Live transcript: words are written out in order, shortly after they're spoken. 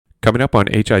Coming up on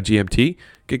HIGMT,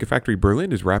 GigaFactory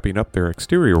Berlin is wrapping up their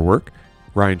exterior work.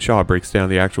 Ryan Shaw breaks down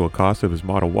the actual cost of his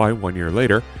Model Y 1 year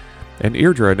later. And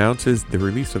Eardra announces the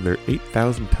release of their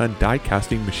 8,000-ton die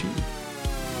casting machine.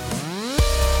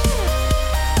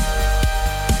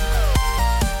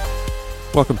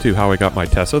 Welcome to How I Got My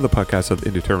Tesla, the podcast of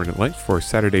indeterminate length for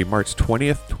Saturday, March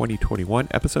 20th, 2021,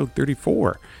 episode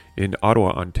 34. In Ottawa,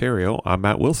 Ontario, I'm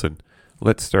Matt Wilson.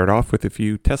 Let's start off with a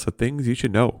few Tesla things you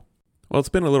should know. Well, it's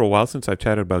been a little while since I've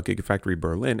chatted about GigaFactory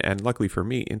Berlin, and luckily for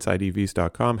me,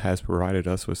 InsideEVs.com has provided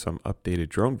us with some updated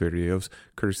drone videos,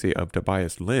 courtesy of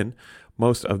Tobias Lin.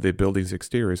 Most of the building's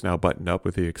exterior is now buttoned up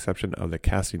with the exception of the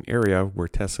casting area where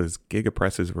Tesla's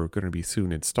gigapresses were going to be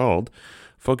soon installed.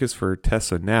 Focus for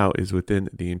Tesla now is within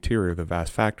the interior of the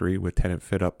vast factory with tenant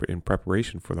fit up in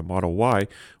preparation for the Model Y,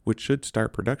 which should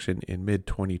start production in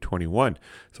mid-2021.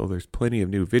 So there's plenty of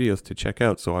new videos to check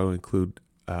out, so I will include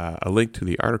a link to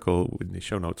the article in the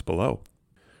show notes below.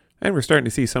 And we're starting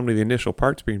to see some of the initial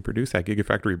parts being produced at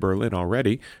GigaFactory Berlin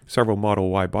already. Several Model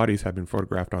Y bodies have been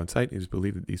photographed on site. It is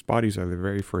believed that these bodies are the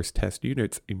very first test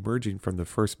units emerging from the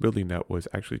first building that was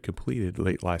actually completed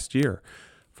late last year.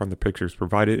 From the pictures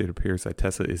provided, it appears that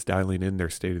Tesla is dialing in their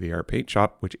state-of-the-art paint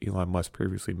shop, which Elon Musk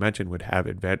previously mentioned would have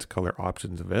advanced color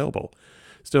options available.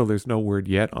 Still, there's no word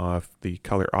yet of the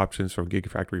color options from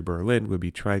GigaFactory Berlin would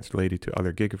be translated to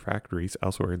other gigafactories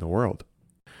elsewhere in the world.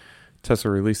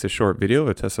 Tesla released a short video of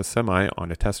a Tesla Semi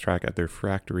on a test track at their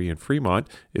factory in Fremont.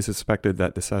 It is suspected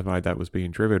that the Semi that was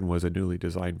being driven was a newly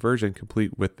designed version,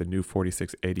 complete with the new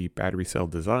 4680 battery cell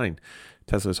design.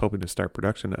 Tesla is hoping to start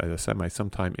production of the Semi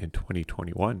sometime in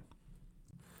 2021.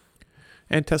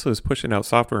 And Tesla is pushing out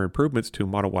software improvements to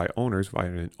Model Y owners via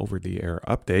an over-the-air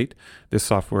update. This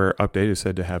software update is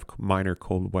said to have minor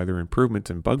cold weather improvements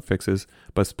and bug fixes,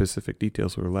 but specific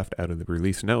details were left out of the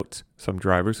release notes. Some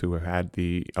drivers who have had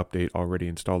the update already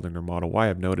installed in their Model Y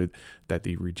have noted that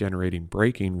the regenerating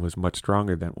braking was much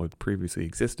stronger than what previously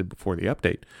existed before the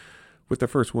update. With the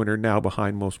first winter now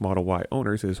behind most Model Y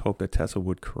owners, it is hoped that Tesla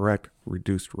would correct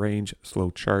reduced range, slow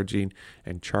charging,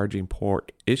 and charging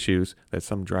port issues that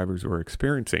some drivers were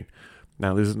experiencing.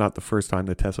 Now, this is not the first time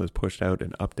that Tesla has pushed out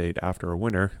an update after a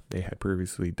winter. They had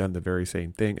previously done the very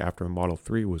same thing after the Model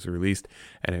 3 was released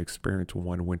and experienced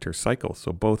one winter cycle.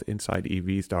 So both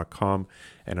InsideEVs.com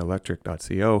and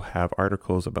Electric.co have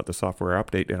articles about the software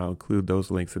update, and I'll include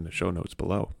those links in the show notes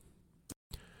below.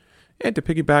 And to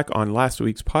piggyback on last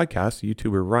week's podcast,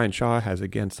 YouTuber Ryan Shaw has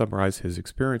again summarized his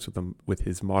experience with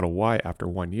his Model Y after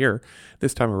 1 year.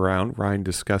 This time around, Ryan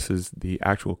discusses the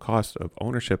actual cost of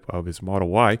ownership of his Model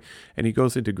Y, and he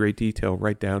goes into great detail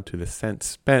right down to the cents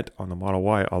spent on the Model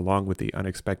Y, along with the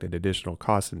unexpected additional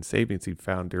costs and savings he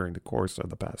found during the course of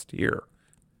the past year.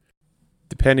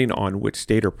 Depending on which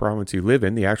state or province you live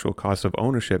in, the actual cost of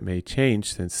ownership may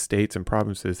change since states and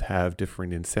provinces have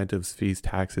different incentives, fees,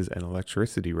 taxes, and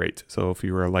electricity rates. So if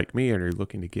you are like me and are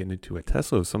looking to get into a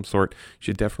Tesla of some sort, you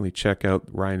should definitely check out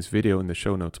Ryan's video in the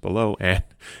show notes below and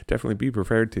definitely be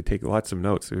prepared to take lots of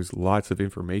notes. There's lots of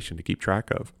information to keep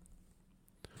track of.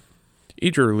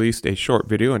 Eardra released a short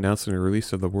video announcing the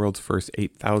release of the world's first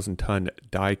 8,000-ton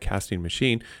die casting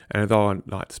machine, and although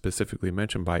not specifically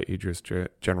mentioned by Eardra's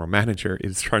general manager, it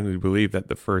is strongly believed that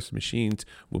the first machines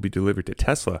will be delivered to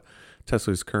Tesla.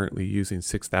 Tesla is currently using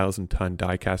 6,000-ton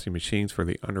die casting machines for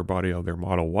the underbody of their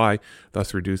Model Y,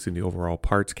 thus reducing the overall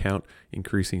parts count,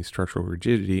 increasing structural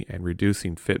rigidity, and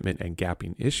reducing fitment and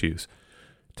gapping issues.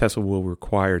 Tesla will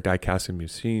require die-casting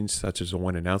machines, such as the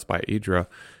one announced by Eardra,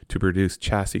 to produce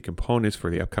chassis components for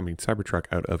the upcoming Cybertruck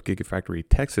out of Gigafactory,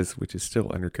 Texas, which is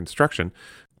still under construction.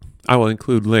 I will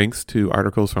include links to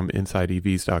articles from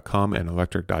InsideEVs.com and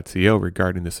Electric.co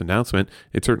regarding this announcement.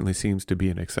 It certainly seems to be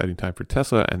an exciting time for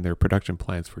Tesla and their production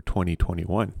plans for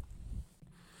 2021.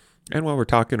 And while we're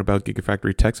talking about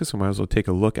Gigafactory Texas, we might as well take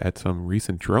a look at some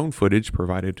recent drone footage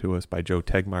provided to us by Joe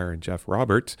Tegmeyer and Jeff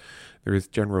Roberts. There is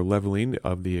general leveling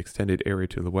of the extended area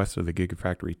to the west of the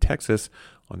Gigafactory Texas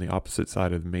on the opposite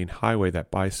side of the main highway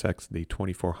that bisects the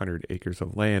 2,400 acres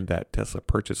of land that Tesla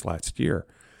purchased last year.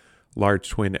 Large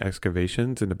twin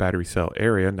excavations in the battery cell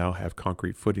area now have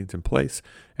concrete footings in place,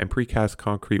 and precast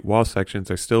concrete wall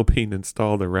sections are still being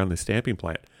installed around the stamping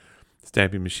plant.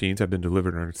 Stamping machines have been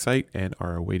delivered on site and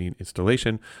are awaiting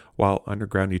installation, while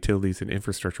underground utilities and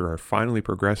infrastructure are finally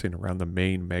progressing around the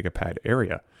main megapad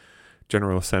area.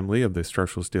 General assembly of the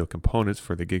structural steel components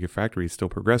for the Gigafactory is still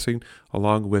progressing,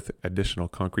 along with additional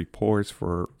concrete pours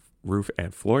for roof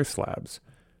and floor slabs.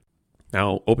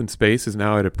 Now, open space is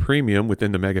now at a premium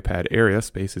within the megapad area.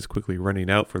 Space is quickly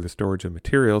running out for the storage of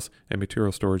materials, and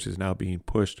material storage is now being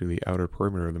pushed to the outer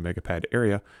perimeter of the megapad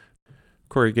area.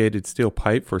 Corrugated steel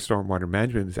pipe for stormwater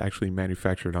management is actually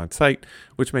manufactured on site,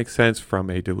 which makes sense from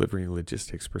a delivery and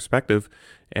logistics perspective,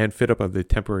 and fit up of the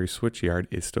temporary switchyard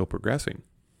is still progressing.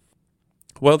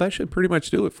 Well, that should pretty much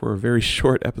do it for a very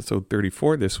short episode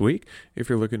 34 this week. If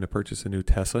you're looking to purchase a new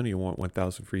Tesla and you want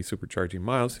 1,000 free supercharging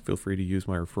miles, feel free to use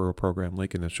my referral program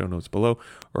link in the show notes below,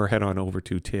 or head on over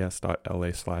to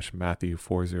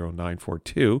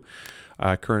ts.la/Matthew40942.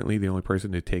 Currently, the only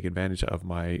person to take advantage of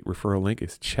my referral link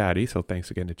is Chatty, so thanks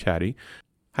again to Chatty.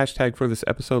 Hashtag for this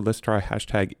episode, let's try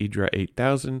hashtag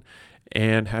IDRA8000.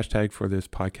 And hashtag for this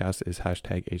podcast is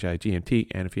hashtag HIGMT.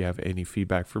 And if you have any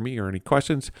feedback for me or any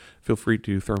questions, feel free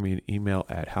to throw me an email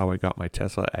at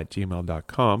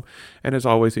howigotmytesla@gmail.com. And as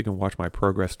always, you can watch my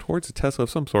progress towards a Tesla of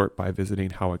some sort by visiting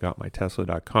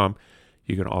howigotmytesla.com.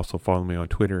 You can also follow me on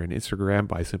Twitter and Instagram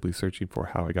by simply searching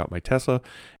for How I Got My Tesla.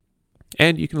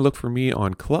 And you can look for me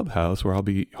on Clubhouse, where I'll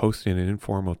be hosting an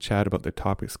informal chat about the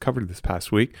topics covered this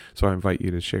past week. So I invite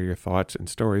you to share your thoughts and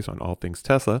stories on all things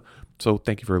Tesla. So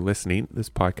thank you for listening. This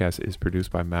podcast is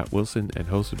produced by Matt Wilson and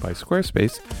hosted by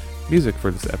Squarespace. Music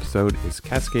for this episode is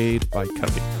Cascade by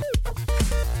Cubby.